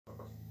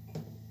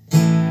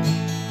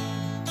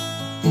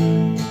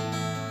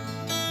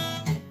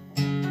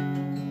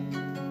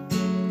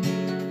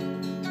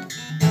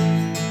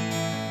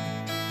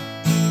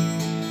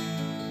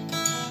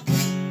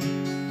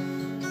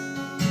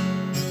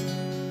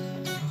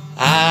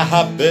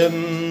have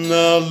been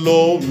a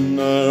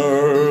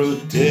loner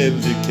till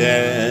you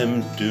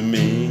came to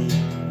me.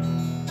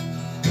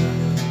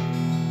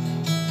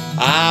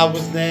 I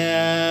was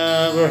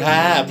never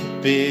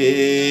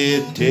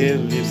happy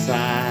till you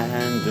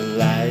signed the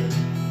light.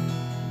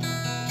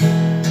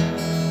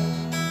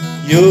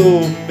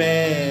 You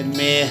made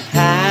me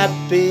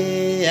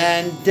happy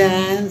and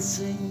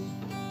dancing.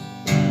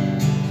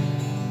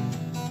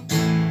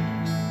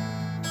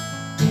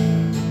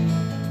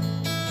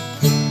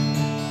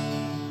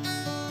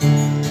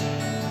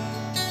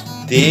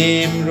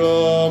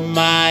 Timro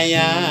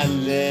Maya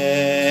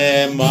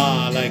le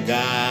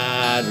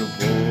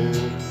malagarupo,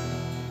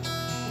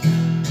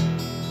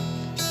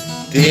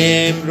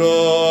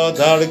 Timro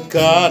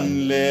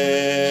dharkan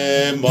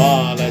le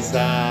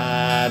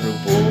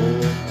malasarupo.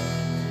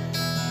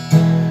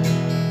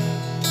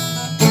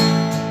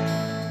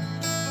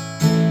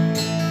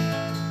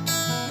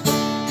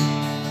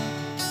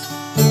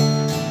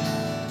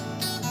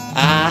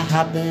 I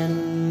have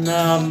been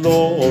a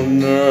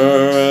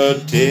loner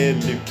till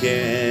you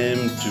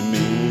came to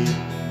me.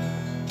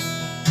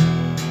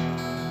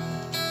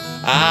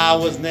 I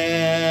was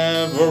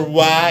never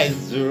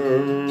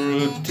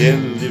wiser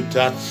till you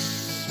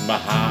touched my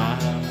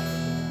heart.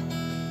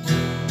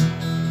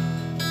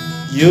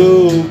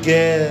 You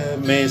gave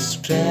me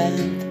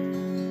strength,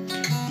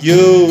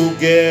 you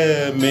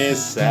gave me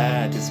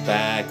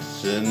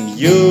satisfaction,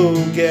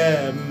 you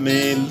gave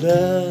me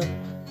love.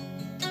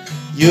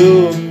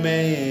 You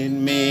made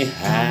me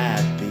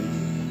happy.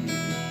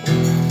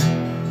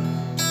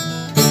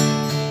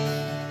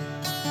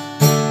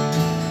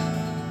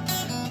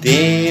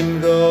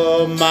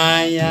 Timro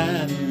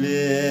Maya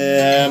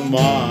le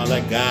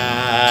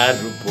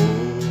malagarupo,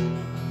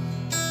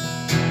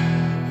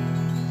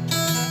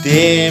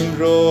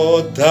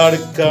 Timro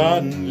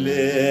dharkan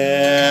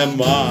le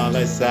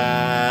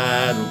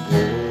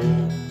malasarupo.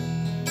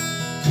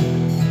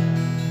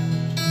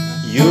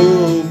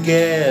 You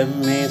gave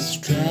me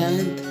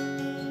strength,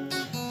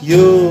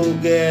 you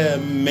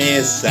gave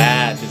me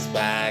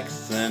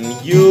satisfaction,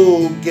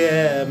 you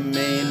gave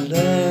me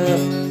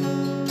love,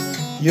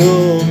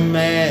 you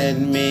made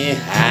me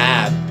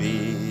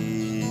happy.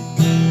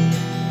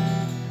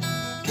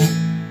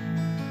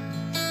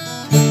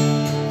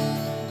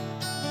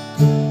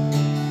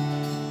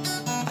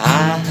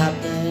 I have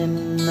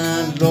been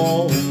a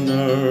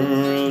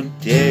loner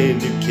till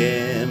you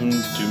came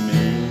to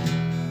me.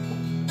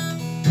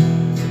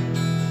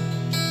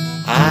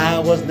 I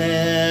was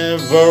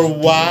never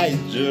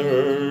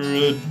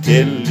wiser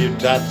till you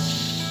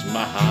touched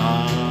my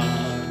heart.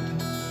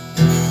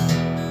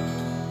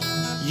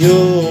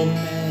 You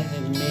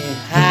made me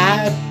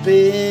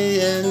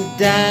happy and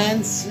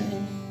dancing.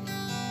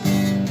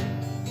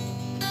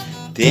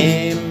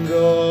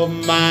 Timro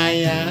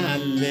Maya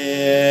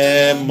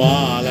le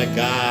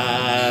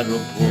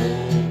malagarupo,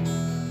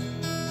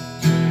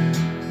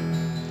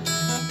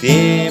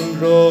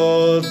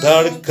 Timro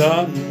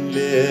dharkan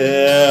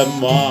le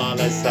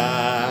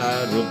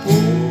malasarupo.